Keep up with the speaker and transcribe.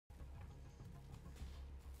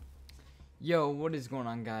Yo, what is going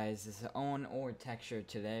on, guys? This is Owen or Texture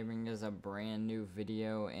today, bringing us a brand new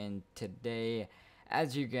video. And today,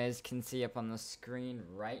 as you guys can see up on the screen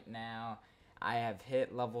right now, I have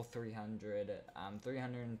hit level 300. I'm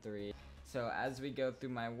 303. So as we go through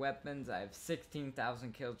my weapons, I have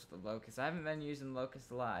 16,000 kills with the Locust. I haven't been using Locust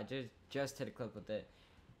a lot. I just hit a clip with it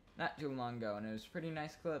not too long ago, and it was a pretty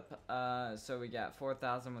nice clip. So we got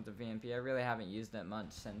 4,000 with the VMP. I really haven't used it much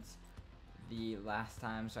since the last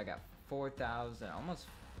time, so I got 4,000, almost.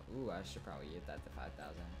 Ooh, I should probably get that to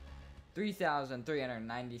 5,000.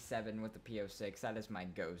 3,397 with the PO6. That is my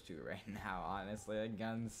go-to right now, honestly. The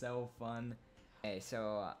gun's so fun. Okay,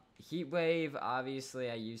 so Heat Wave,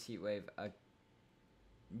 obviously I use Heat Wave a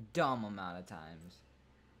dumb amount of times.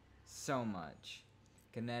 So much.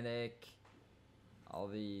 Kinetic, all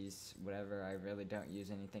these, whatever. I really don't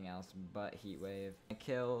use anything else but Heat Wave.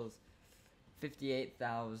 Kills,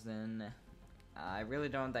 58,000. I really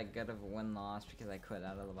don't have that good of a win-loss because I quit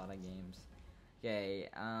out of a lot of games. Okay,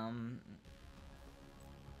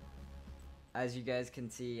 as you guys can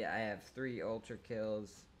see, I have 3 ultra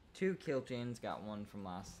kills, 2 kill chains, got 1 from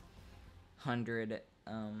last 100.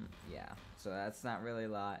 Yeah, so that's not really a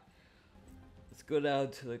lot. Let's go down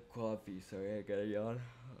to the quad feed. Sorry, I got a yawn.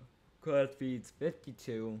 Quad feed's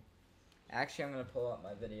 52. Actually, I'm gonna pull up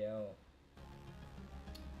my video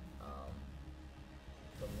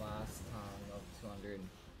from last time of 200.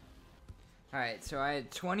 Alright, so I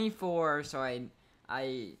had 24, so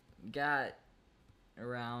I got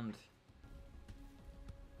around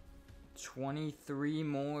 23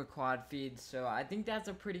 more quad feeds, so I think that's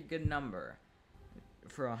a pretty good number.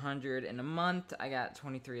 For 100 in a month, I got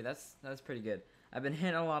 23. That's pretty good. I've been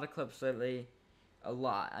hitting a lot of clips lately. A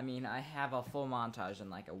lot. I mean, I have a full montage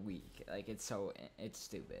in like a week. Like, it's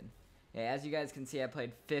stupid. Yeah, as you guys can see, I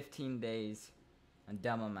played 15 days. A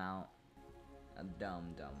dumb amount. A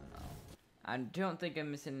dumb amount. I don't think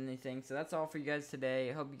I'm missing anything, so that's all for you guys today.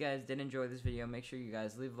 I hope you guys did enjoy this video. Make sure you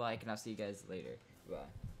guys leave a like, and I'll see you guys later. Bye.